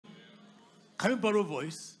Can we borrow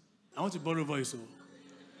voice? I want to borrow voice. Oh.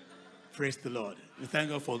 Praise the Lord. We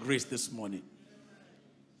thank God for grace this morning.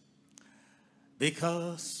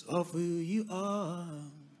 Because of who you are,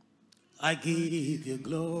 I give you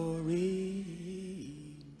glory.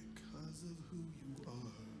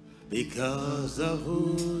 Because of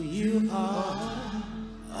who you are,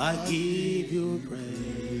 I give you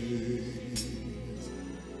praise.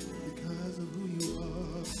 Because of who you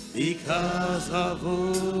are, because of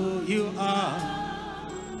who you are,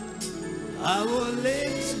 I will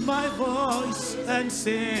lift my voice and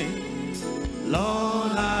sing,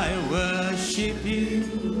 Lord, I worship you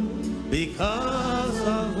because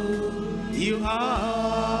of who you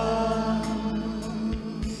are.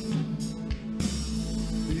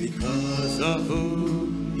 Because of who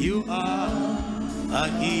you are, I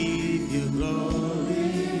give you glory.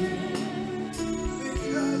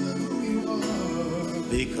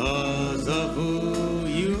 Because of who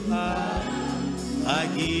you are, I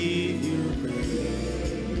give you praise.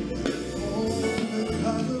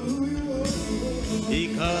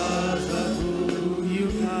 Because of who you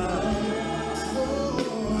are,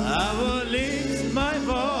 I will lift my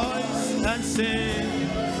voice and sing,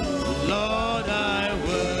 Lord, I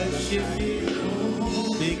worship you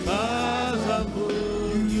because of who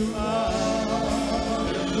you are.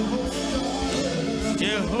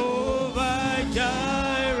 Jehovah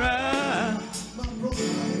Jireh,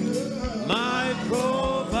 my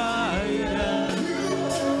provider.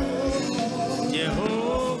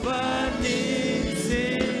 Jehovah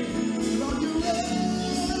Nissi,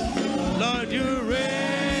 Lord, you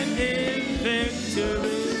reign in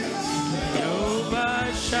victory.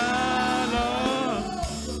 Jehovah Shalom,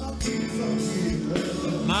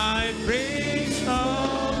 my Prince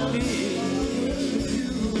of Peace,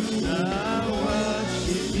 I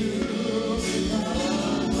worship you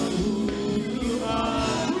for who you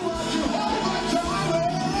are.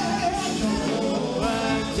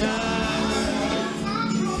 Jehovah Jireh,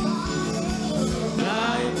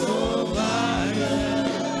 my provider.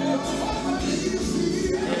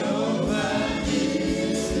 Jehovah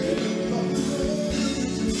Nissi,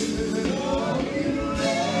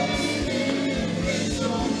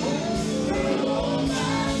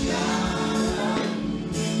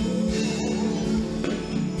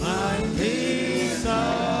 my Prince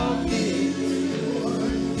of Peace,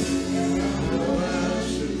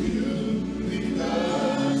 worship you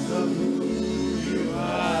because of who you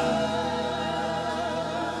are.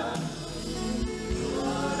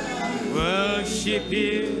 Worship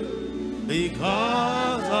you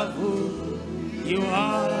because of who you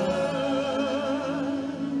are.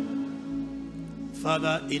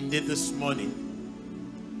 Father, indeed this morning,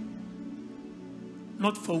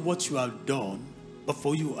 not for what you have done, but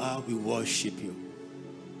for who you are, we worship you.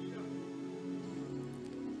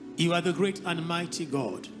 You are the great and mighty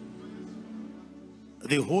God,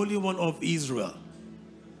 the Holy One of Israel,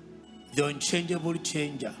 the unchangeable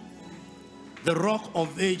changer, the Rock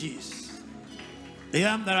of Ages, the I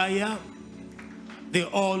am that I am, the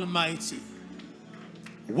Almighty,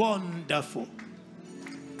 Wonderful,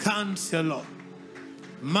 Counselor,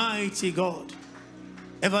 Mighty God,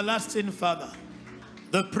 Everlasting Father,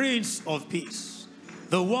 the Prince of Peace,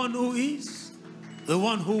 the one who is, the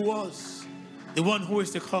one who was, the one who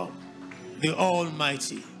is to come, the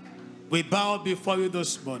Almighty. We bow before you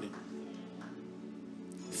this morning.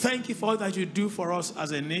 Thank you for all that you do for us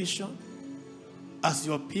as a nation, as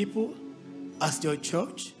your people, as your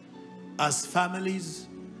church, as families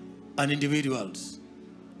and individuals.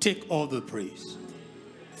 Take all the praise.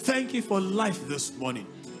 Thank you for life this morning.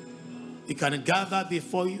 We can gather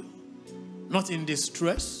before you, not in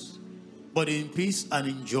distress, but in peace and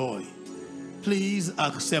in joy. Please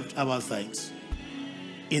accept our thanks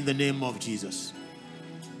in the name of Jesus.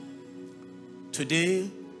 Today,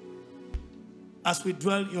 as we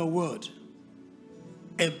dwell your word,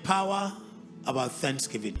 empower our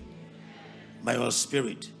thanksgiving by your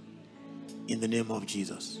Spirit in the name of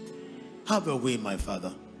Jesus. Have your way, my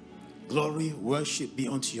Father. Glory, worship be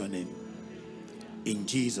unto your name. In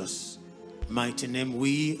Jesus' mighty name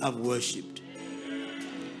we have worshipped.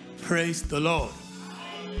 Praise the Lord.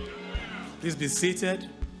 Please be seated.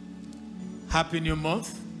 Happy new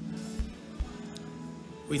month.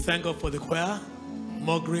 We thank God for the choir.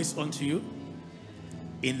 More grace unto you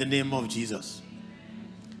in the name of Jesus.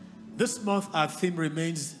 This month our theme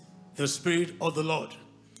remains the Spirit of the Lord.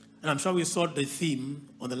 And I'm sure we saw the theme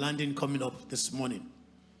on the landing coming up this morning.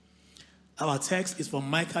 Our text is from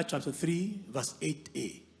Micah chapter 3 verse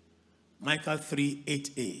 8a. Micah 3,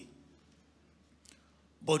 8a.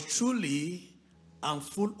 But truly I'm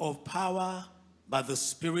full of power by the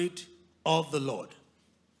Spirit of the Lord.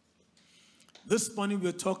 This morning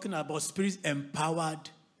we're talking about spirit-empowered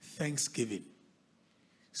thanksgiving.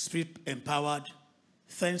 Spirit-empowered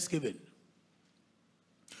thanksgiving.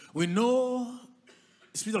 We know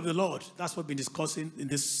the Spirit of the Lord, that's what we've been discussing in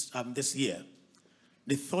this year.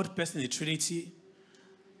 The third person in the Trinity,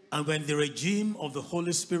 and when the regime of the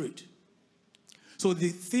Holy Spirit. So the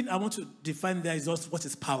thing I want to define there is also what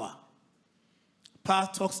is power. Power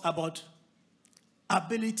talks about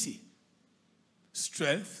ability,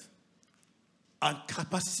 strength, and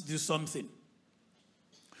capacity to do something.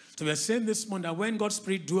 So we are saying this morning that when God's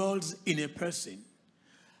Spirit dwells in a person,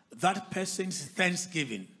 that person's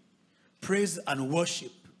thanksgiving, praise, and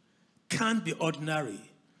worship can't be ordinary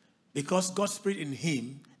because God's Spirit in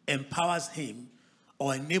him empowers him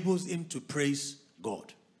or enables him to praise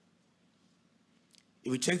God.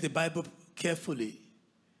 If we check the Bible carefully,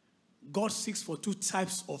 God seeks for two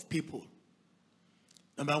types of people.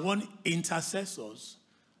 Number one, intercessors,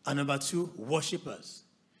 and number two, worshippers.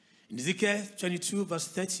 In Ezekiel 22, verse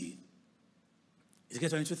 30, Ezekiel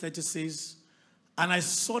 22:30 says, "And I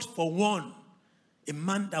sought for one, a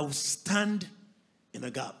man that will stand in the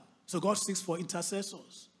gap." So God seeks for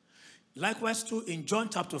intercessors. Likewise, too, in John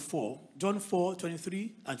chapter 4, John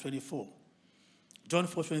 4:23 and 24. John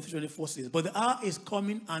 4:23-24 says, "But the hour is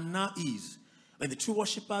coming, and now is, when the true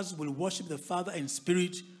worshippers will worship the Father in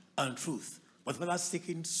spirit and truth. But the Father is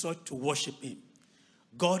seeking such to worship him.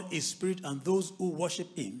 God is spirit, and those who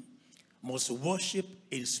worship him must worship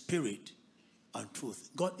in spirit and truth."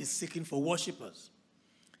 God is seeking for worshippers.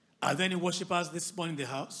 Are there any worshippers this morning in the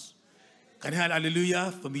house? Can I hear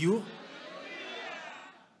hallelujah from you?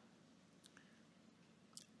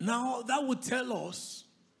 Now, that would tell us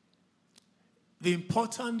the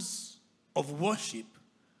importance of worship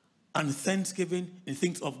and thanksgiving in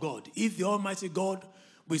things of God. If the Almighty God,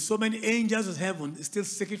 with so many angels in heaven, is still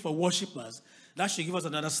seeking for worshippers, that should give us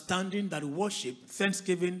an understanding that worship,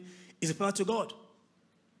 thanksgiving, is a power to God.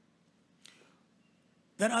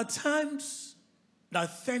 There are times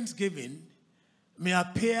that thanksgiving may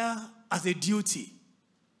appear as a duty.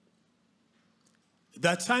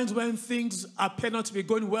 There are times when things appear not to be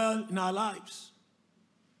going well in our lives.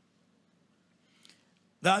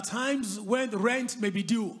 There are times when the rent may be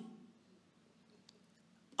due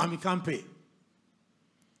and we can't pay.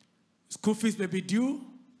 School fees may be due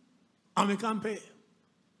and we can't pay.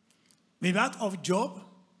 Maybe out of job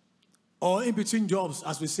or in between jobs,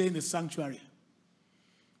 as we say in the sanctuary.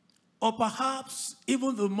 Or perhaps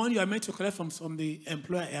even the money you are meant to collect from the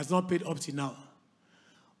employer has not paid up to now.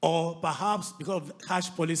 Or perhaps because of cash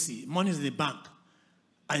policy, money is in the bank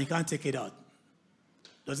and you can't take it out.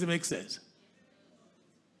 Does it make sense?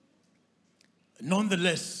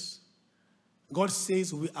 Nonetheless, God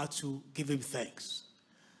says we are to give him thanks.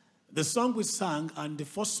 The song we sang, and the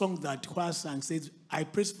first song that choir sang, says, "I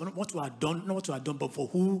praise for what you have done, not what you have done, but for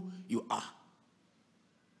who you are."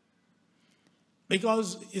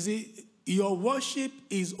 Because, you see, your worship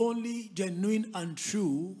is only genuine and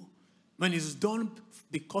true when it's done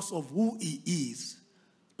because of who he is,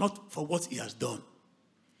 not for what he has done.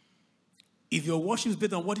 If your worship is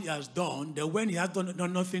based on what he has done, then when he has done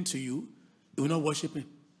nothing to you, you will not worship him.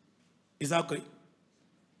 Is that correct?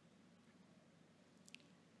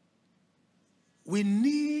 We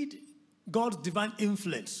need God's divine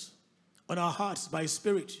influence on our hearts by his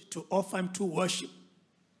Spirit to offer him true worship.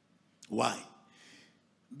 Why?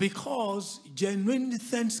 Because genuine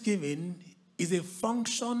thanksgiving is a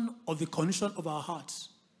function of the condition of our hearts.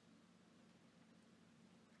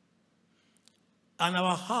 And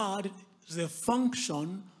our heart is a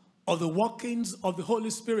function of the workings of the Holy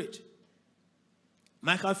Spirit.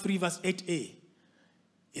 Micah 3 verse 8a.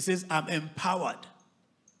 It says, "I'm empowered.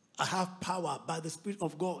 I have power by the Spirit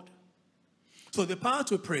of God." So the power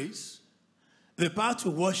to praise, the power to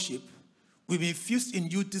worship will be infused in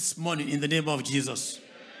you this morning in the name of Jesus.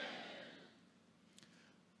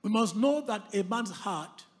 We must know that a man's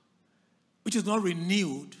heart, which is not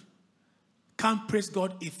renewed, can't praise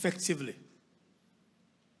God effectively.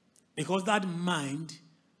 Because that mind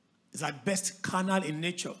is at best carnal in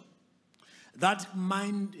nature. That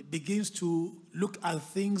mind begins to look at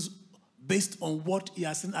things based on what he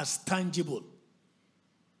has seen as tangible.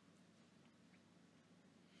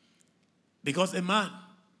 Because a man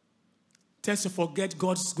tends to forget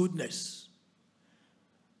God's goodness.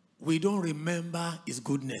 We don't remember his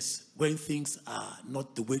goodness when things are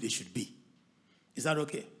not the way they should be. Is that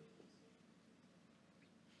okay?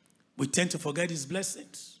 We tend to forget his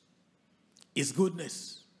blessings, his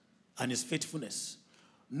goodness, and his faithfulness.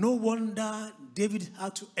 No wonder David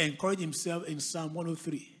had to encourage himself in Psalm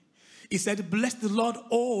 103. He said, "Bless the Lord,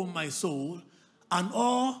 O my soul, and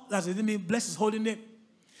all that's within me, bless his holy name."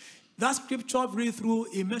 That scripture read through,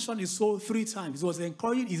 he mentioned his soul 3 times. He was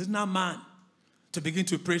encouraging his inner man to begin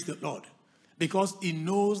to praise the Lord. Because he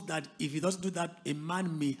knows that if he doesn't do that, a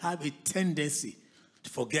man may have a tendency to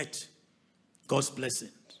forget God's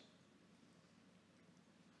blessings.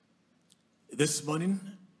 This morning,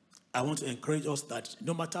 I want to encourage us that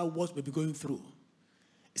no matter what we'll be going through,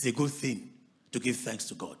 it's a good thing to give thanks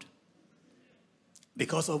to God.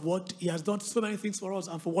 Because of what he has done so many things for us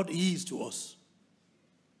and for what he is to us.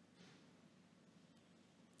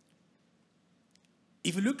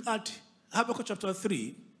 If you look at Habakkuk chapter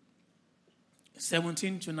 3,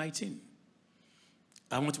 17 to 19.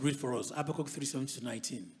 I want to read for us. Habakkuk 3, 17 to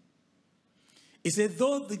 19. It says,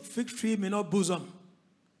 though the fig tree may not blossom,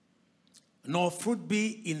 nor fruit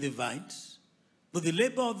be in the vines, though the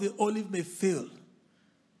labor of the olive may fail,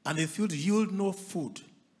 and the field yield no food,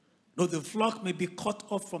 though the flock may be cut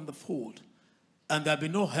off from the fold, and there be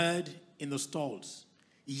no herd in the stalls,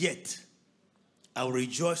 yet I will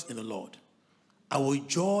rejoice in the Lord. I will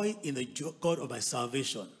joy in the God of my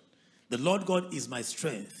salvation. The Lord God is my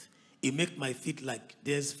strength. He make my feet like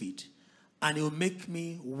theirs feet, and he will make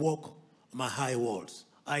me walk on my high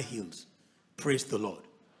hills. Praise the Lord.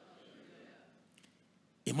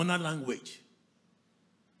 In modern language,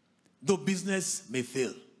 though business may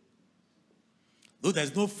fail, though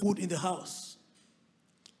there's no food in the house,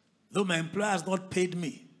 though my employer has not paid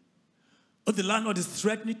me, though the landlord is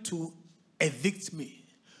threatening to evict me,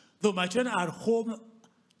 though my children are at home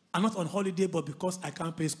and not on holiday, but because I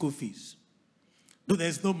can't pay school fees, though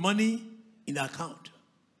there's no money in the account,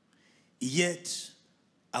 yet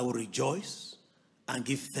I will rejoice and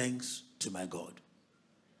give thanks to my God.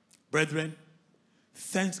 Brethren,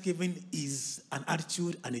 thanksgiving is an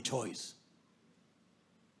attitude and a choice.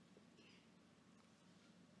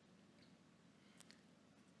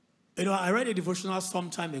 You know, I read a devotional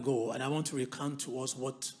some time ago, and I want to recount to us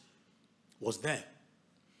what was there.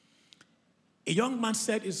 A young man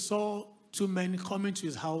said he saw 2 men coming to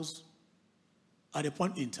his house at a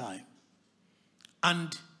point in time,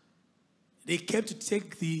 and they came to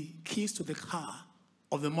take the keys to the car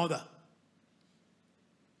of the mother.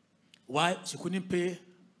 Why? She couldn't pay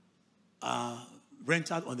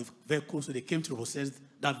rental on the vehicle, so they came to possess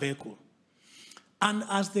that vehicle. And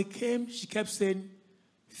as they came, she kept saying,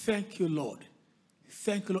 "Thank you, Lord.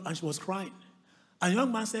 Thank you, Lord." And she was crying. And the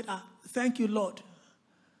young man said, "Thank you, Lord.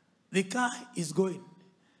 The car is going.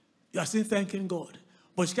 You are still thanking God."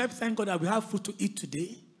 But she kept thanking God that we have food to eat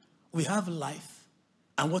today, we have life,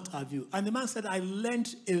 and what have you. And the man said, I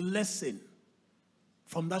learned a lesson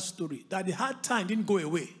from that story, that the hard time didn't go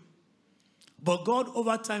away. But God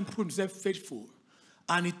over time proved himself faithful.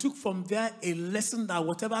 And he took from there a lesson that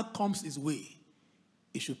whatever comes his way,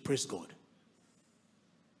 he should praise God.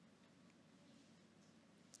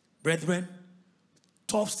 Brethren,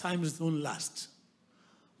 tough times don't last.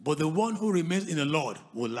 But the one who remains in the Lord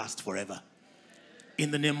will last forever. In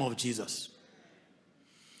the name of Jesus.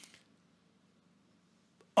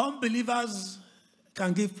 Unbelievers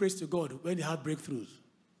can give praise to God when they have breakthroughs.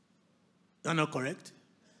 That's not correct.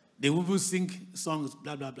 They will sing songs,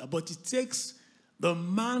 blah, blah, blah. But it takes the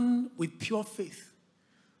man with pure faith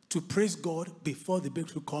to praise God before the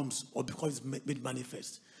breakthrough comes or because it's made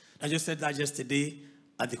manifest. I just said that yesterday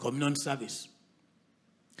at the communion service.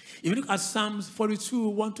 If you look at Psalms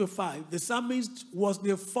 42, 1-5, the psalmist was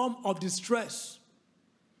in a form of distress.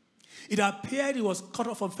 It appeared he was cut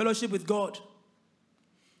off from fellowship with God.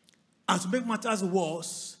 And to make matters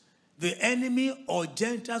worse, the enemy or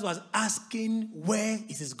Gentiles was asking, where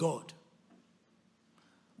is his God?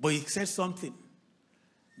 But he said something,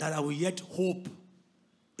 that I will yet hope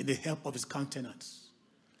in the help of his countenance.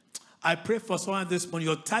 I pray for someone this morning,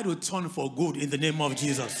 your tide will turn for good in the name of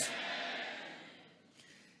Jesus.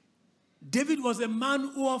 David was a man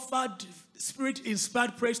who offered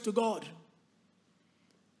spirit-inspired praise to God.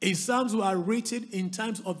 His psalms were written in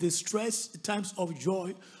times of distress, times of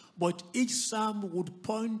joy, but each psalm would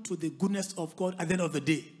point to the goodness of God at the end of the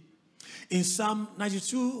day. In Psalm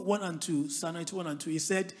 92, 1-2, Psalm 92, 1-2, he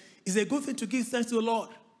said, it's a good thing to give thanks to the Lord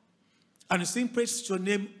and to sing praise to your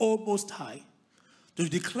name, O Most High, to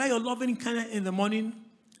declare your loving kindness in the morning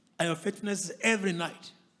and your faithfulness every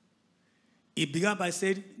night. He began by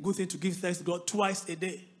saying, good thing to give thanks to God twice a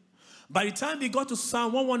day. By the time he got to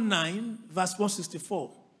Psalm 119, verse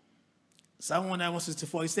 164, Psalm 119,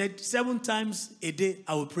 164, he said, 7 times a day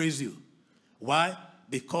I will praise you. Why?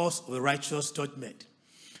 Because of the righteous judgment.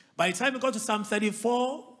 By the time he got to Psalm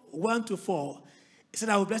 34, 1-4, he said,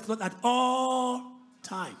 I will bless the Lord at all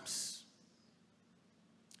times.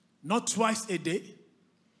 Not twice a day,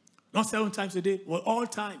 not 7 times a day, but all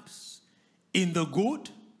times. In the good,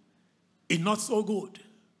 in not so good.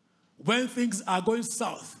 When things are going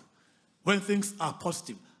south, when things are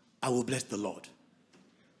positive, I will bless the Lord.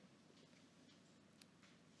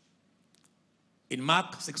 In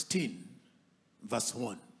Mark 16, verse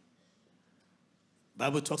 1, the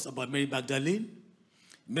Bible talks about Mary Magdalene,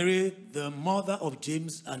 Mary, the mother of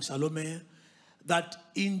James and Salome, that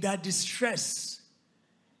in their distress,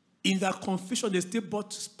 in their confusion, they still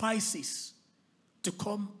bought spices to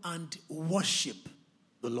come and worship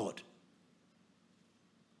the Lord.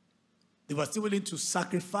 They were still willing to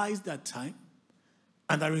sacrifice their time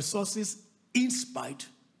and their resources in spite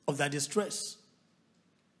of their distress.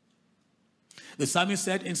 The psalmist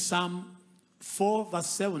said in Psalm 4 verse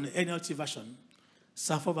 7, NLT version,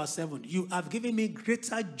 Psalm 4 verse 7, you have given me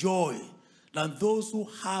greater joy than those who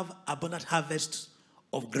have abundant harvests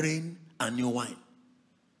of grain and new wine.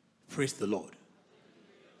 Praise the Lord.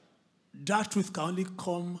 That truth can only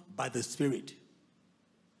come by the Spirit.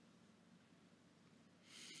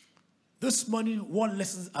 This morning, what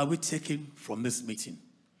lessons are we taking from this meeting?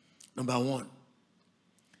 Number one,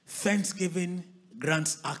 thanksgiving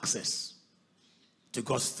grants access to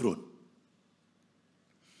God's throne.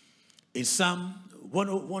 In Psalm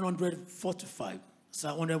 145,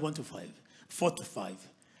 Psalm 101-4-5,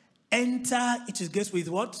 enter into his gates with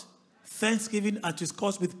what? Thanksgiving, and to his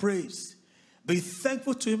courts with praise. Be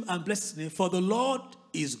thankful to him and bless his name, for the Lord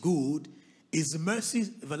is good, his mercy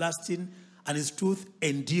is everlasting, and his truth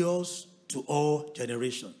endures to all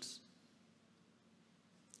generations.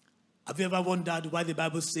 Have you ever wondered why the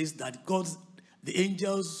Bible says that the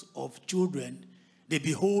angels of children, they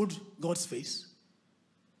behold God's face?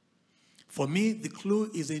 For me, the clue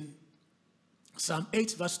is in Psalm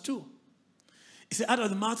 8, verse 2. It says, out of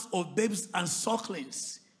the mouths of babes and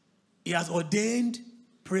sucklings, he has ordained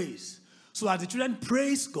praise. So as the children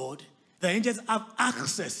praise God, the angels have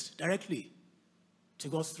access directly to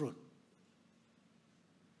God's throne.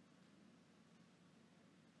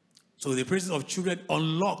 So the praises of children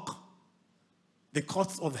unlock the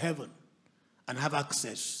courts of heaven and have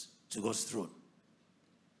access to God's throne.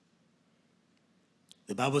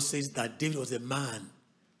 The Bible says that David was a man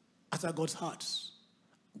after God's heart.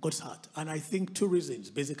 And I think two reasons,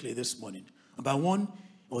 basically, this morning. Number one,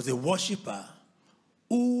 he was a worshiper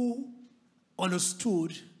who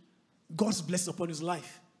understood God's blessing upon his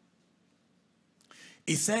life.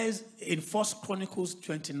 It says in 1 Chronicles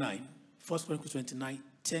 29,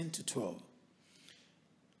 10-12.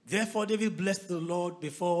 Therefore David blessed the Lord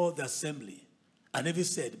before the assembly. And David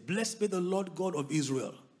said, blessed be the Lord God of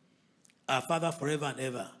Israel, our Father forever and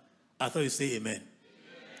ever. I thought you'd say amen.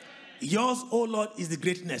 Yours, O Lord, is the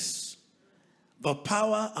greatness, the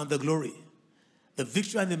power and the glory, the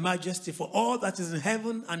victory and the majesty, for all that is in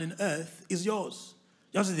heaven and in earth is yours.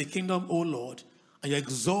 Yours is the kingdom, O Lord, and you're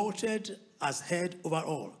exalted as head over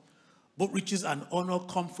all. Both riches and honor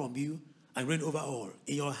come from you and reign over all.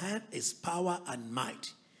 In your hand is power and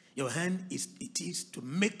might. Your hand it is to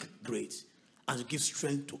make great and to give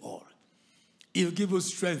strength to all. He will give us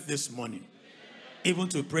strength this morning, even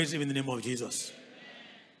to praise him in the name of Jesus.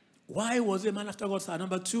 Why was he a man after God's heart?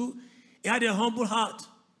 Number two, he had a humble heart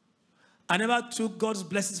and never took God's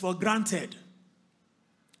blessings for granted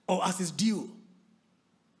or as his due.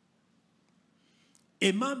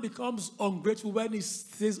 A man becomes ungrateful when he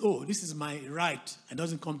says, oh, this is my right, and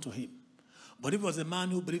doesn't come to him. But if it was a man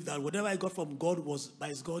who believed that whatever I got from God was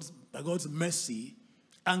by God's mercy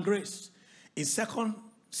and grace. In 2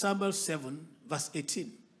 Samuel 7, verse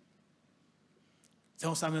 18.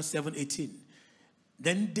 2 Samuel 7, 18.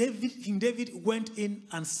 Then King David went in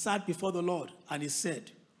and sat before the Lord, and he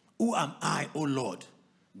said, who am I, O Lord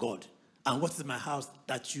God, and what is my house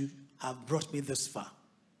that you have brought me this far?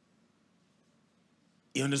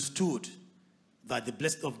 He understood that the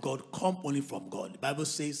blessing of God come only from God. The Bible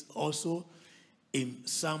says also in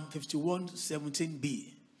Psalm 51,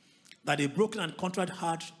 17b, that a broken and contrite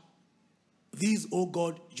heart, these, O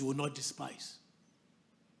God, you will not despise.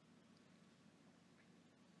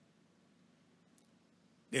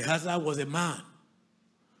 Gehazi was a man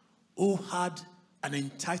who had an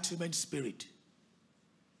entitlement spirit.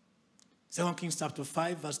 2 Kings chapter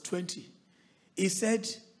 5, verse 20. He said,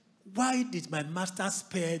 why did my master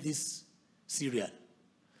spare this Syrian?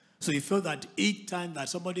 So he felt that each time that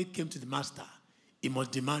somebody came to the master, he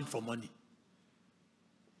must demand for money.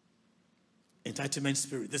 Entitlement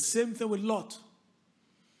spirit. The same thing with Lot.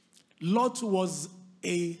 Lot was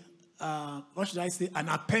an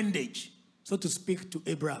appendage, so to speak, to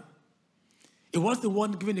Abraham. It was the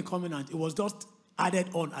one giving the covenant. It was just added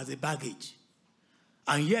on as a baggage.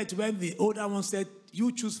 And yet, when the older one said,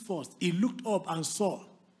 you choose first, he looked up and saw.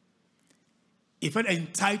 He felt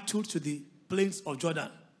entitled to the plains of Jordan.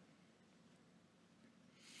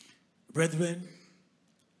 Brethren,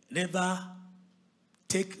 never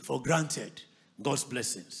take for granted God's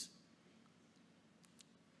blessings.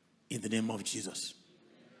 In the name of Jesus.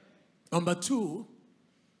 Number 2,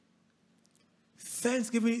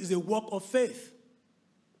 thanksgiving is a work of faith.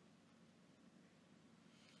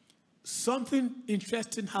 Something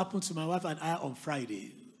interesting happened to my wife and I on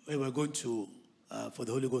Friday. We were going to, for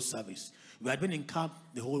the Holy Ghost service. We had been in camp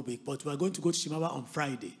the whole week, but we were going to go to Shimawa on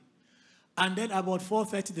Friday. And then about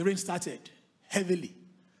 4:30, the rain started heavily.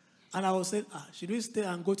 And I was saying, should we stay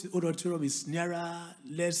and go to the auditorium? It's nearer,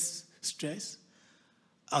 less stress.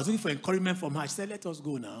 I was looking for encouragement from her. She said, let us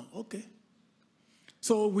go now. Okay.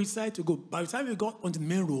 So we decided to go. By the time we got onto the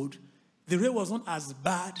main road, the rain was not as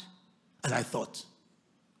bad as I thought.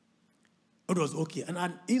 It was okay.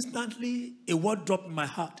 And instantly, a word dropped in my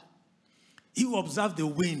heart. He who observes the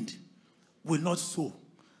wind will not sow,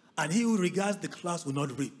 and he who regards the clouds will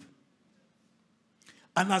not reap.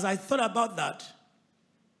 And as I thought about that,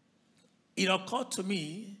 it occurred to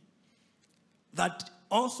me that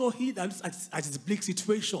also he that looks at his bleak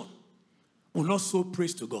situation will not sow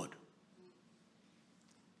praise to God.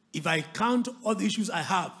 If I count all the issues I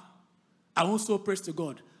have, I won't sow praise to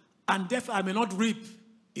God. And therefore I may not reap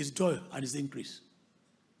his joy and his increase.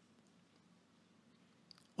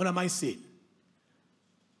 What am I saying?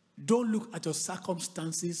 Don't look at your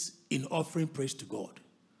circumstances in offering praise to God.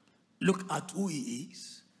 Look at who he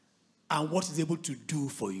is and what he's able to do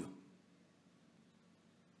for you.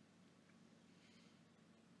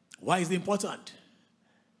 Why is it important?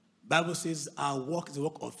 The Bible says our work is a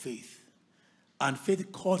work of faith. And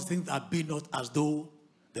faith calls things that be not as though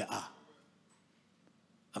they are.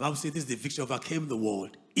 The Bible says this is the victory overcame the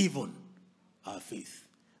world, even our faith.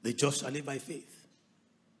 The just shall live by faith.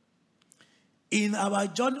 In our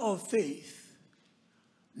journey of faith,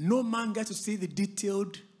 no man gets to see the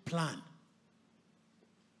detailed plan.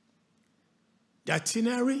 The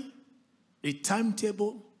itinerary, the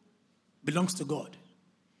timetable belongs to God.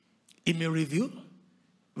 It may reveal,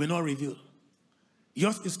 may not reveal.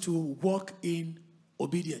 Yours is to walk in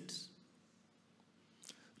obedience.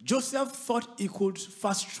 Joseph thought he could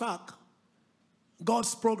fast track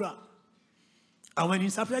God's program. And when he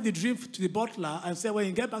interpreted the dream to the butler and said, when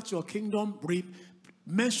you get back to your kingdom,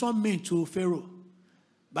 mention me to Pharaoh.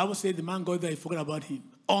 The Bible says the man got there, he forgot about him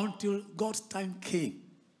until God's time came.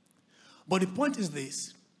 But the point is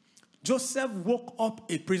this: Joseph woke up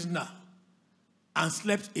a prisoner and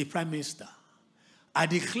slept a prime minister. I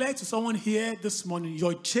declare to someone here this morning,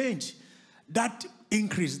 your change, that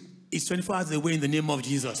increase is 24 hours away in the name of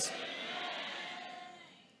Jesus.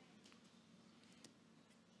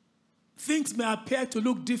 Things may appear to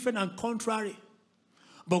look different and contrary,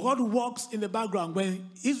 but God works in the background. When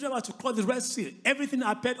Israel was to cross the Red Sea, everything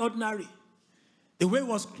appeared ordinary. The way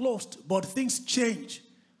was closed, but things changed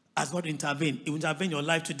as God intervened. It will intervene in your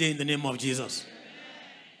life today in the name of Jesus.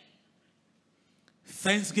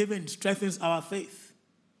 Thanksgiving strengthens our faith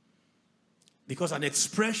because an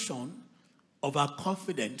expression of our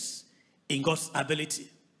confidence in God's ability.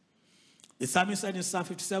 The psalmist said in Psalm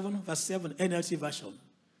 57, verse 7, NLT version.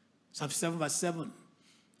 Psalm 57, verse 7,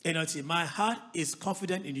 NLT, my heart is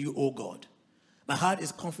confident in you, O God. My heart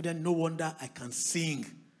is confident, no wonder I can sing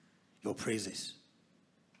your praises.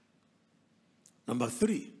 Number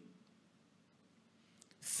 3,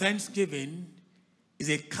 thanksgiving is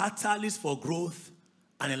a catalyst for growth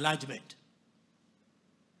and enlargement.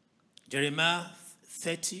 Jeremiah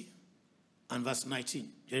 30 and verse 19.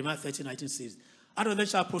 Jeremiah 30, 19 says, out of them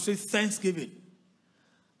shall proceed thanksgiving,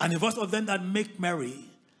 and the voice of them that make merry,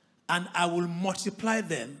 and I will multiply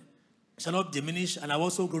them, shall not diminish, and I will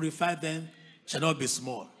also glorify them, shall not be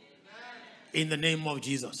small. In the name of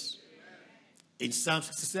Jesus. In Psalm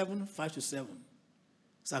 67, 5-7.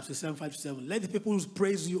 Psalm 67, 5-7. Let the peoples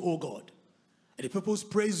praise you, O God. And the peoples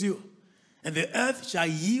praise you. And the earth shall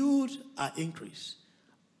yield our increase.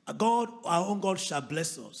 God, our own God, shall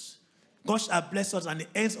bless us. God shall bless us, and the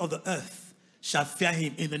ends of the earth shall fear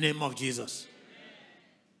him in the name of Jesus.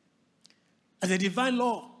 As a divine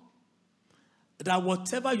law, that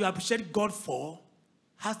whatever you appreciate God for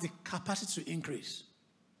has the capacity to increase.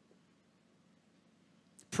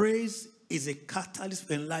 Praise is a catalyst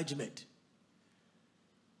for enlargement.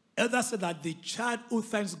 Elders said that the child who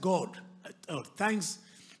thanks God,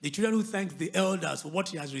 the children who thank the elders for what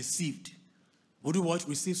he has received, would you watch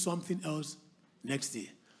receive something else next year?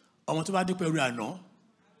 I want to do prayer now.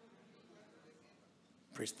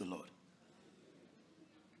 Praise the Lord.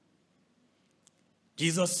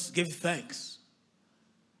 Jesus gave thanks.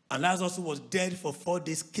 And Lazarus, who was dead for 4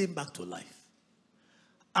 days, came back to life.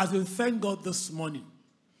 As we thank God this morning,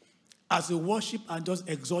 as you worship and just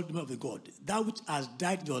exalt the name of the God, that which has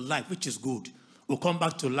died in your life, which is good, will come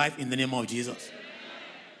back to life in the name of Jesus.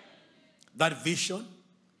 That vision,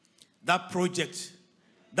 that project,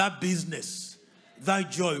 that business,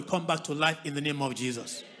 that joy will come back to life in the name of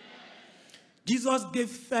Jesus. Jesus gave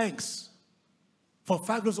thanks for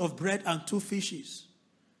 5 loaves of bread and 2 fishes.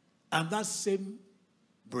 And that same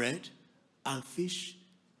bread and fish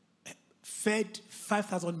fed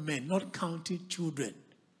 5,000 men, not counting children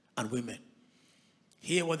and women.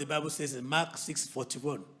 Hear what the Bible says in Mark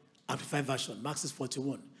 6:41, Amplified Version, Mark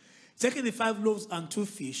 6:41. Taking the 5 loaves and 2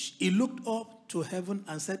 fish, he looked up to heaven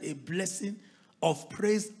and said a blessing of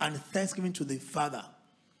praise and thanksgiving to the Father.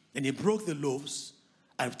 And he broke the loaves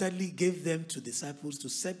and repeatedly gave them to disciples to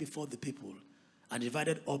set before the people, and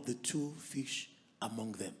divided up the 2 fish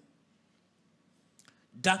among them.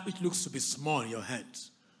 That which looks to be small in your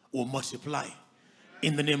hands will multiply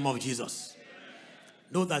in the name of Jesus.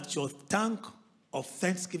 Know that your tank of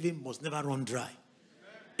thanksgiving must never run dry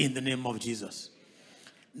in the name of Jesus.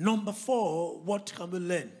 Number 4, what can we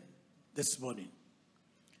learn this morning?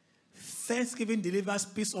 Thanksgiving delivers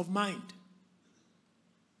peace of mind.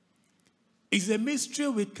 It's a mystery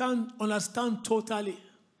we can't understand totally,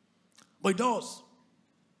 but it does.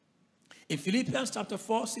 In Philippians chapter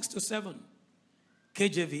 4, 6-7,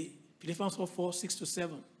 KJV, Philippians 4,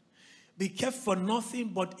 6-7. Be careful for nothing,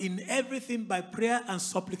 but in everything by prayer and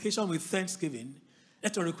supplication with thanksgiving,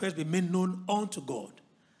 let your requests be made known unto God.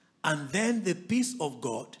 And then the peace of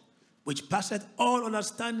God, which passeth all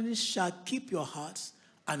understanding, shall keep your hearts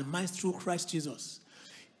and minds through Christ Jesus.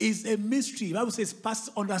 Is a mystery. The Bible says past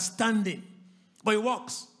understanding, but it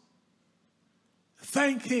works.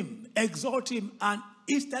 Thank him, exalt him, and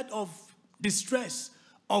instead of distress,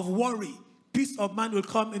 of worry, peace of mind will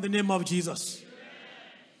come in the name of Jesus.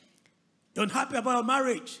 You're unhappy about a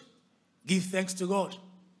marriage, give thanks to God.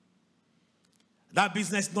 That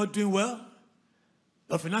business is not doing well,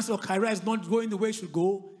 your financial career is not going the way it should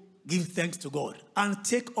go, give thanks to God and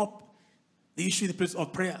take up the issue in the place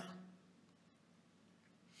of prayer.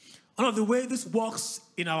 One of the ways this works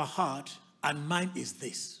in our heart and mind is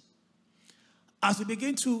this. As we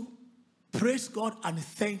begin to praise God and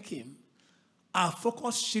thank him, our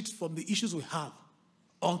focus shifts from the issues we have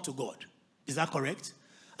onto God. Is that correct?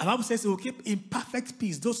 And the Bible says he will keep in perfect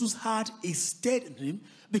peace those whose heart is stayed in him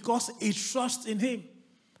because he trusts in him.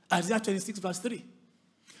 Isaiah 26 verse 3.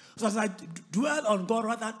 So as I dwell on God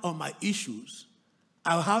rather than on my issues,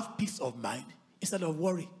 I will have peace of mind instead of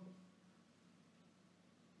worry.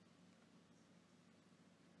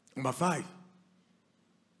 Number 5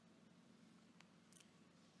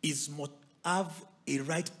 is must have a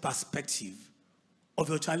right perspective of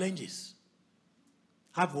your challenges.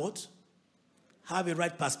 Have what? Have a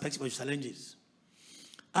right perspective of your challenges.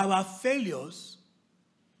 Our failures,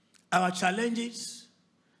 our challenges,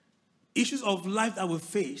 issues of life that we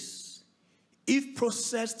face, if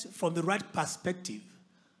processed from the right perspective,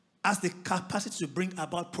 has the capacity to bring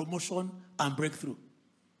about promotion and breakthrough.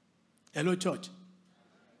 Hello, church.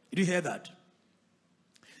 Did you hear that?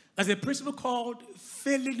 There's a principle called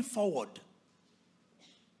failing forward.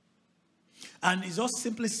 And it just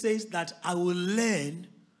simply says that I will learn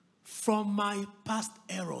from my past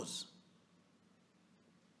errors.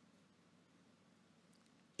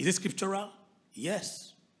 Is it scriptural?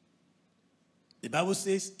 Yes. The Bible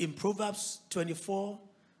says in Proverbs 24,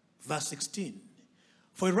 verse 16,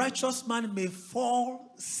 for a righteous man may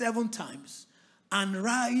fall 7 times and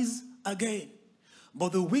rise again,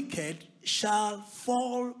 but the wicked shall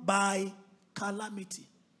fall by calamity.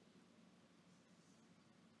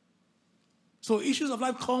 So issues of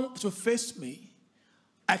life come to face me.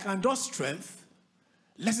 I can draw strength,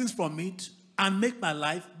 lessons from it, and make my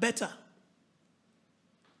life better.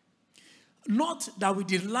 Not that we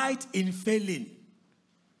delight in failing,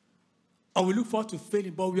 or we look forward to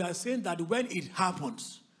failing, but we are saying that when it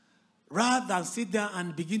happens, rather than sit there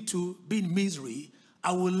and begin to be in misery,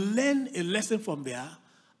 I will learn a lesson from there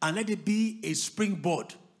and let it be a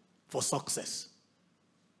springboard for success.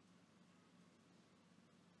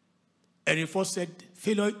 Henry Ford said,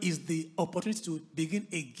 failure is the opportunity to begin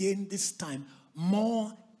again, this time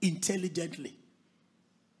more intelligently.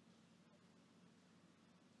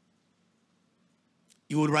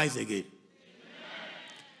 You will rise again. Amen.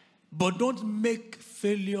 But don't make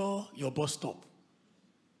failure your bus stop.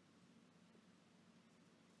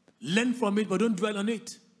 Learn from it, but don't dwell on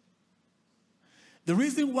it. The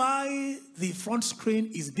reason why the front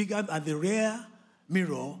screen is bigger than the rear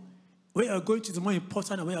mirror, where you're going to is more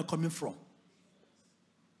important than where you're coming from.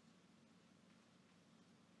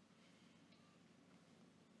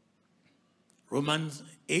 Romans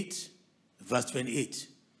 8, verse 28.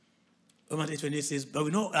 Romans 8:28 says, but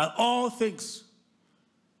we know that all things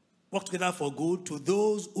work together for good to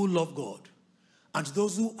those who love God and to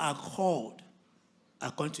those who are called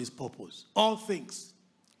according to his purpose. All things,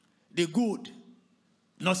 the good,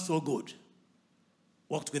 not so good,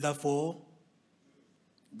 work together for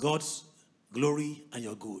God's glory and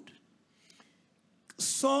your good.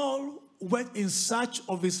 Saul went in search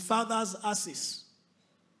of his father's asses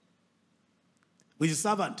with his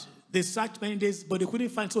servant. They searched many days, but they couldn't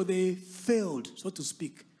find, so they failed, so to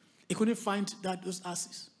speak. They couldn't find those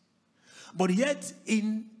asses. But yet,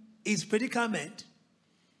 in his predicament,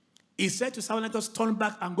 he said to Saul, let us turn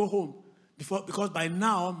back and go home, because by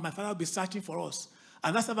now, my father will be searching for us.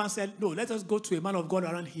 And that servant said, no, let us go to a man of God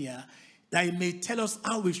around here, that he may tell us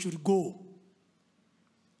how we should go.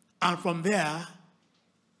 And from there,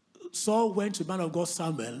 Saul went to the man of God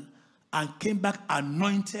Samuel and came back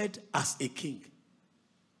anointed as a king.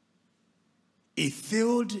 He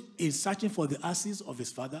failed in searching for the ashes of his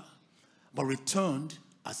father, but returned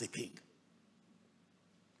as a king.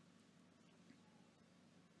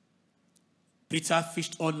 Peter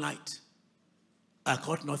fished all night and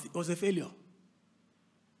caught nothing. It was a failure.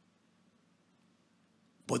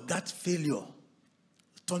 But that failure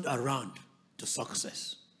turned around to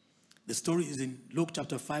success. The story is in Luke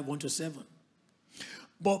chapter 5, 1-7.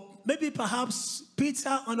 But maybe perhaps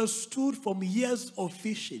Peter understood from years of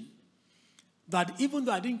fishing that even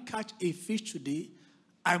though I didn't catch a fish today,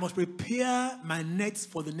 I must prepare my nets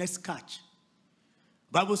for the next catch.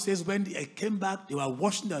 The Bible says when they came back, they were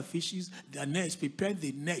washing their fishes, their nets, preparing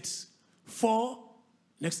the nets for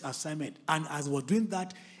next assignment. And as they were doing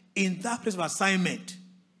that, in that place of assignment,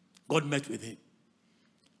 God met with him.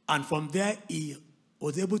 And from there, he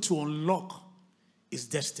was able to unlock his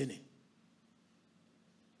destiny.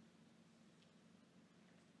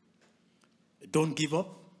 Don't give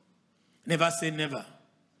up. Never say never.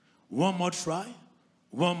 One more try,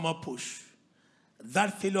 one more push.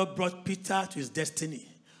 That failure brought Peter to his destiny.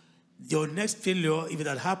 Your next failure, if it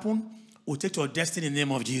had happened, will take your destiny in the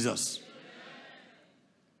name of Jesus.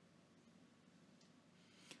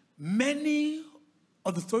 Many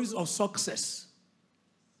of the stories of success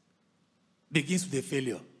begins with a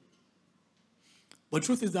failure. But the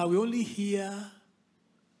truth is that we only see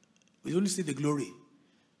the glory.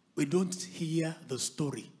 We don't hear the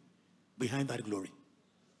story behind that glory.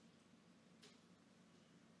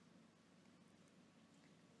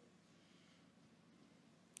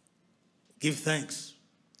 Give thanks,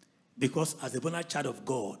 because as a born child of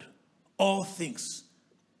God, all things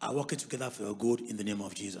are working together for your good in the name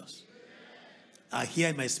of Jesus. I hear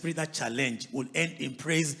in my spirit that challenge will end in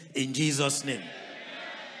praise in Jesus' name.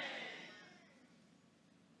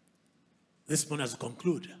 This morning, as we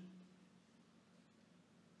conclude,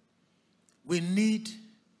 we need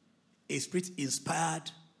a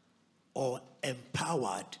spirit-inspired or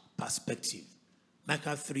empowered perspective.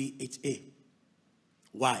 Micah 3:8a.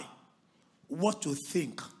 Why? What you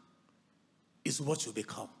think is what you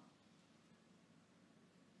become.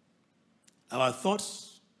 Our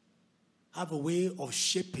thoughts have a way of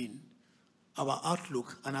shaping our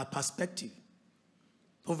outlook and our perspective.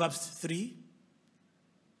 Proverbs 3,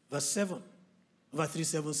 verse 7. Proverbs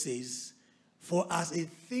 3:7 says, for as he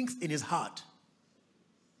thinks in his heart,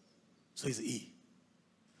 so is he.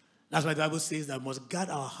 That's why the Bible says that we must guard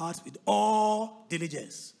our hearts with all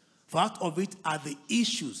diligence. For out of it are the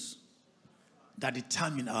issues that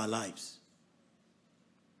determine our lives.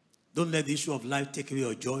 Don't let the issue of life take away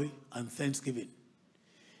your joy and thanksgiving.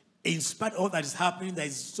 In spite of all that is happening, there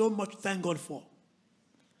is so much to thank God for.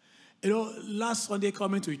 You know, last Sunday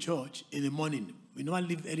coming to church in the morning, we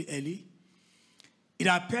normally leave early. It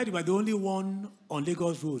appeared we were the only one on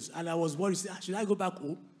Lagos roads, and I was worried. Should I go back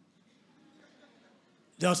home?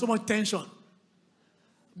 There was so much tension.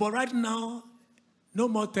 But right now, no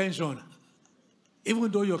more tension.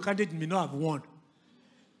 Even though your candidate may not have won,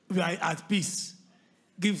 we are at peace.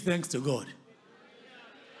 Give thanks to God.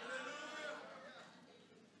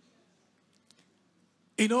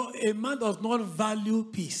 You know, a man does not value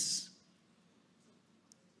peace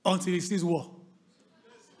until he sees war.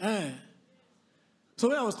 So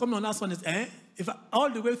when I was coming on last one, if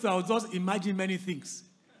all the way through, I was just imagining many things.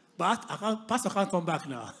 But Pastor can't come back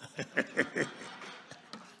now.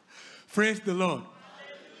 Praise the Lord.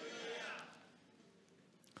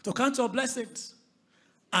 To count your blessings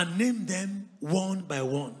and name them one by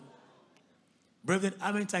one. Brethren,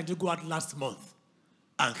 how many times did you go out last month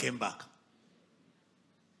and came back?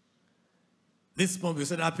 This month we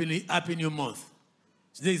said happy new month.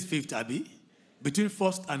 Today is 5th, Abby. Between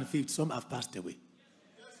 1st and 5th, some have passed away.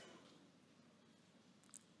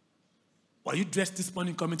 Were you dressed this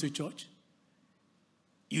morning coming to church?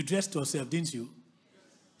 You dressed yourself, didn't you?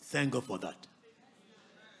 Thank God for that.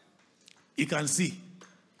 You can see,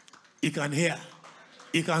 you can hear,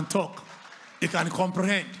 you can talk, you can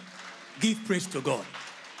comprehend. Give praise to God.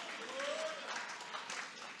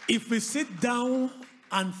 If we sit down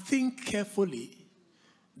and think carefully,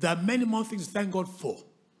 there are many more things to thank God for,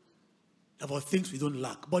 about things we don't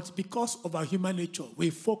lack. But because of our human nature, we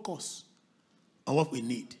focus on what we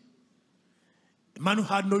need. A man who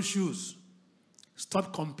had no shoes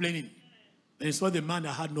stopped complaining when he saw the man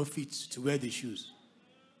that had no feet to wear the shoes.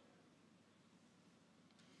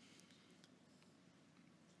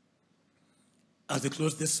 As we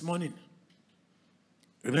close this morning,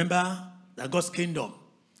 remember that God's kingdom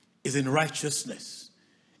is in righteousness,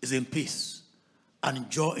 is in peace, and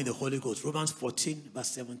joy in the Holy Ghost. Romans 14, verse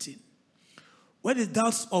 17. When the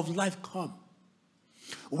doubts of life come,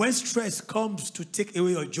 when stress comes to take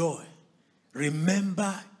away your joy,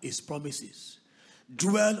 remember his promises.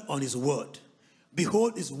 Dwell on his word.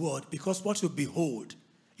 Behold his word, because what you behold,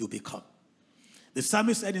 you become. The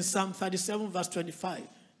psalmist said in Psalm 37, verse 25,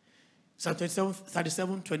 Psalm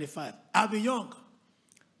 37, 25, I'll be young,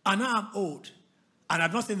 and I am old, and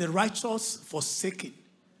I've not seen the righteous forsaken.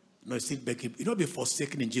 No, it's not begging. You don't be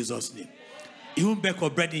forsaken in Jesus' name. You won't beg for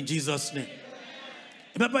bread in Jesus' name.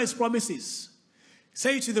 Remember his promises.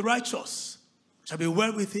 Say to the righteous, shall be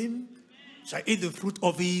well with him, shall eat the fruit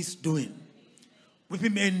of his doing.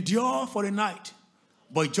 Weeping may endure for a night,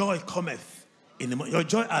 but joy cometh in the morning. Your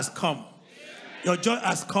joy has come. Your joy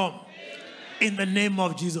has come in the name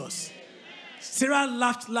of Jesus. Sarah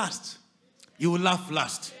laughed last. You will laugh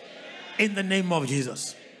last in the name of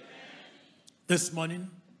Jesus. This morning,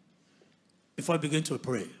 before I begin to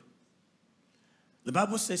pray, the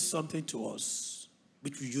Bible says something to us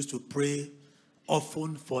which we used to pray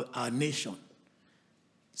often for our nation.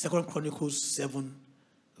 2 Chronicles 7,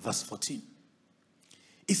 verse 14.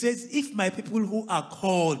 It says, if my people who are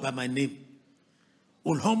called by my name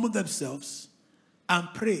will humble themselves and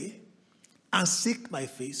pray and seek my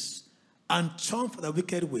face and turn from their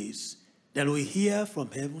wicked ways, then we hear from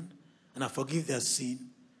heaven and I forgive their sin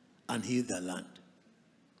and heal their land.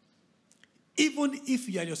 Even if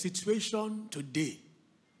you are in your situation today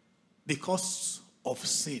because of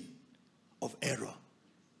sin, of error,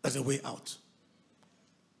 there's a way out.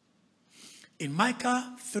 In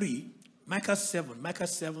Micah 7,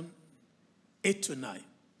 8 to 9.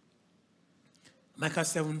 Micah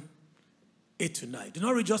 7, 8 to 9. Do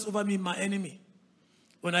not rejoice over me, my enemy.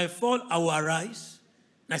 When I fall, I will arise.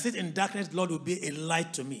 And I sit in darkness, the Lord will be a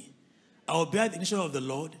light to me. I will bear the initiative of the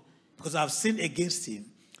Lord because I have sinned against him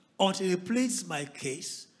until he pleads my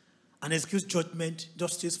case and executes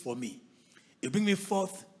justice for me. He will bring me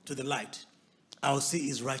forth to the light. I will see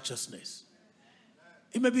his righteousness.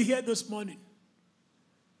 You may be here this morning.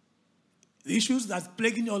 The issues that are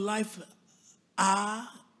plaguing your life are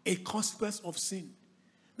a consequence of sin.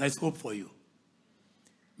 There is hope for you.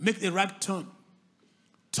 Make the right turn.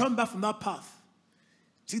 Turn back from that path.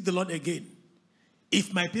 Seek the Lord again.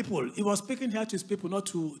 If my people, he was speaking here to his people, not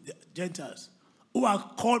to the Gentiles, who are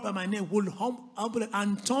called by my name, will humble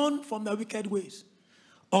and turn from their wicked ways.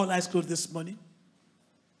 All eyes closed this morning.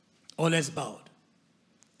 All eyes bowed.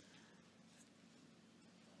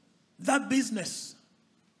 That business,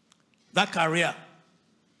 that career,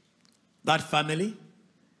 that family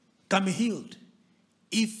can be healed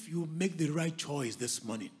if you make the right choice this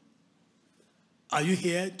morning. Are you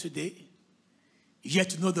here today, yet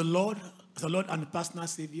to know the Lord as the Lord and personal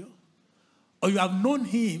Savior? Or you have known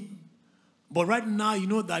him, but right now you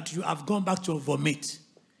know that you have gone back to vomit.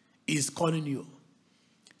 He's calling you.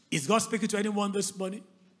 Is God speaking to anyone this morning?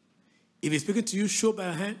 If he's speaking to you, show by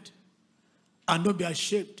your hand and don't be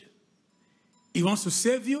ashamed. He wants to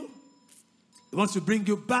save you. He wants to bring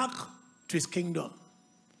you back to his kingdom.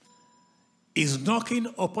 He's knocking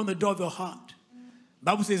upon the door of your heart. The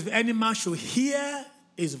Bible says, if any man should hear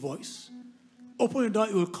his voice, open the door,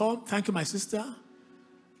 he will come. Thank you, my sister.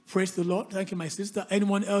 Praise the Lord. Thank you, my sister.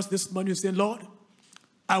 Anyone else this morning saying, Lord,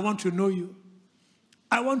 I want to know you.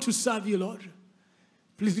 I want to serve you, Lord.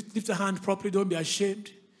 Please lift your hand properly. Don't be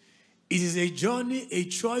ashamed. It is a journey, a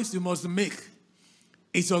choice you must make.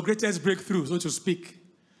 It's your greatest breakthrough, so to speak.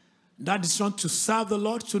 That decision to serve the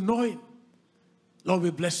Lord, to know him. Lord, we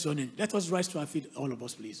bless your name. Let us rise to our feet, all of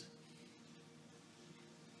us, please.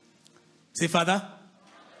 Say, Father,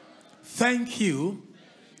 thank you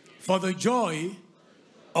for the joy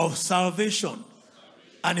of salvation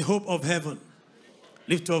and the hope of heaven.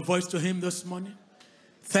 Lift your voice to him this morning.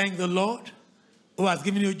 Thank the Lord who has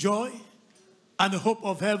given you joy and the hope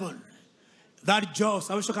of heaven. That joy of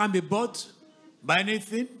salvation can't be bought by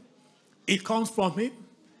anything. It comes from him.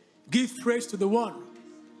 Give praise to the one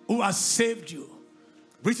who has saved you,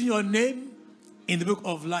 written your name in the book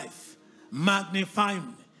of life. Magnify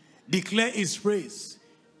him, declare his praise.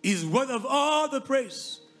 He's worthy of all the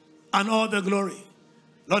praise and all the glory.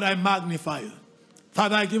 Lord, I magnify you.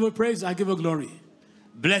 Father, I give you praise, I give you glory.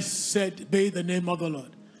 Blessed be the name of the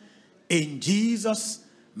Lord. In Jesus'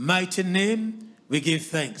 mighty name, we give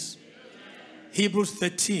thanks. Hebrews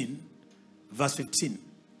 13, verse 15.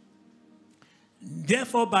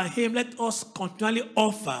 Therefore, by him, let us continually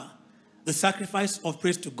offer the sacrifice of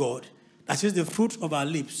praise to God, that is the fruit of our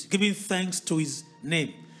lips, giving thanks to his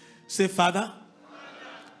name. Say, Father,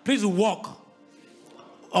 please walk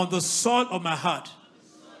on the soul of my heart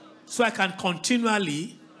so I can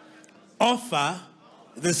continually offer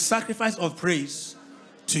the sacrifice of praise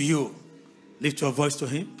to you. Lift your voice to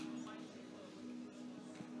him.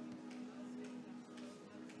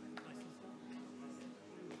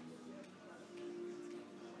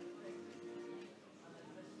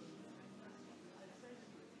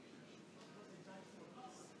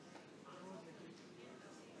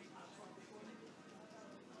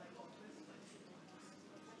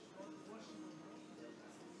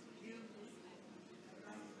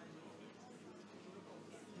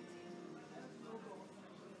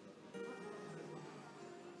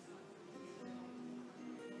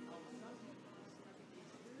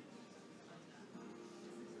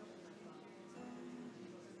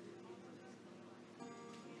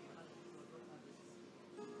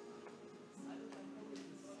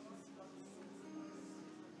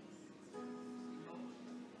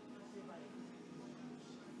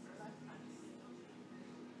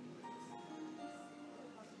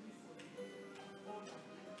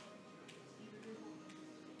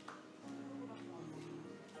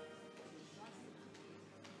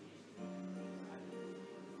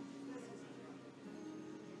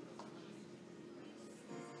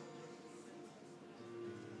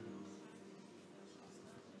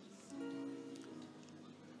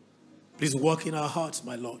 Please walk in our hearts,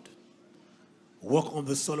 my Lord. Walk on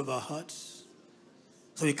the soul of our hearts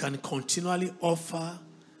so we can continually offer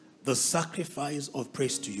the sacrifice of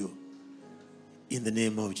praise to you. In the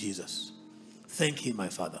name of Jesus. Thank you, my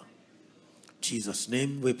Father. In Jesus'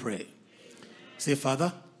 name we pray. Say,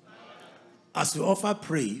 Father, as we offer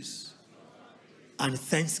praise and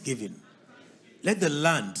thanksgiving, let the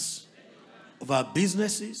lands of our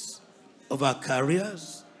businesses, of our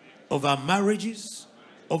careers, of our marriages,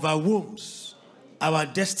 of our wombs, our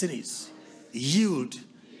destinies, yield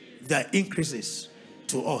their increases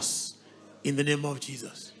to us in the name of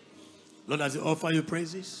Jesus. Lord, as we offer you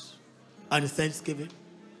praises and thanksgiving,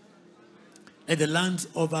 let the lands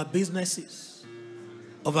of our businesses,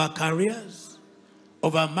 of our careers,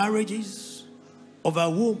 of our marriages, of our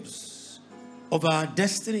wombs, of our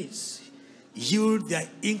destinies, yield their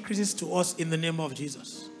increases to us in the name of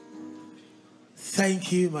Jesus.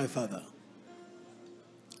 Thank you, my Father.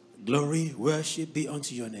 Glory, worship be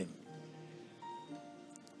unto your name.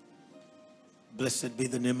 Blessed be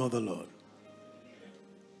the name of the Lord.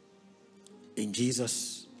 In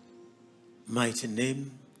Jesus' mighty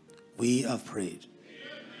name, we have prayed.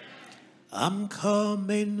 I'm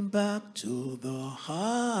coming back to the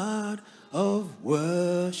heart of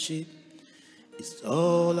worship. It's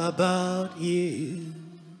all about you.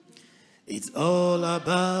 It's all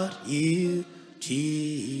about you,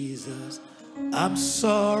 Jesus. I'm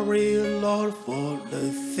sorry, Lord, for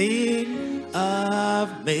the thing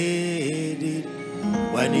I've made it.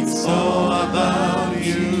 When it's all about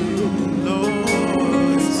you, Lord,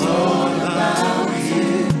 it's all about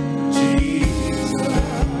you, Jesus.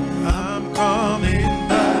 I'm coming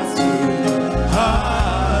back to the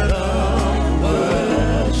heart of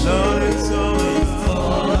worship. Lord, it's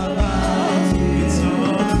all about you. It's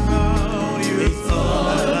all about you. It's all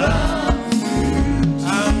about you.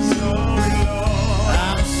 I'm sorry, Lord.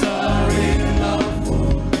 I'm sorry, Lord, for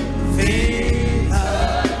things I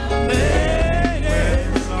made.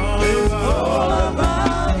 It's all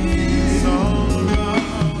about you.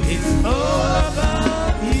 It's all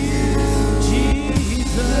about you,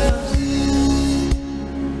 Jesus.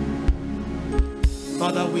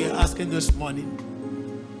 Father, we are asking this morning,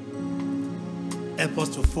 help us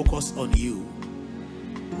to focus on you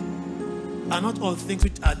and not on things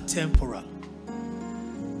which are temporal.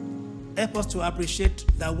 Help us to appreciate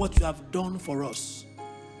that what you have done for us,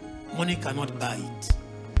 money cannot buy it.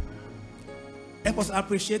 Help us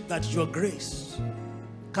appreciate that your grace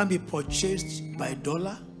can be purchased by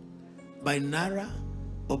dollar, by naira,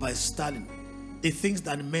 or by sterling. The things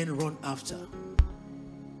that men run after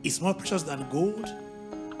is more precious than gold,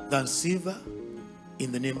 than silver,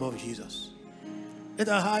 in the name of Jesus. Let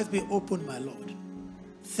our eyes be opened, my Lord.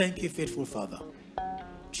 Thank you, faithful Father.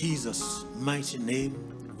 Jesus' mighty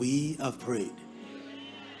name we have prayed.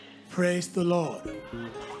 Praise the Lord.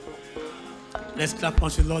 Let's clap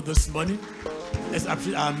unto the Lord this morning. Let's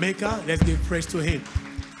appreciate our Maker. Let's give praise to Him.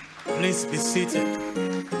 Please be seated.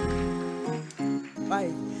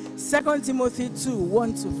 5. 2 Timothy 2,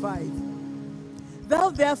 1-5. Thou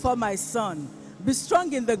therefore, my son, be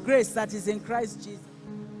strong in the grace that is in Christ Jesus.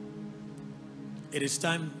 It is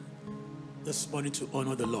time this morning to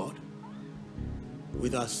honor the Lord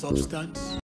with our substance,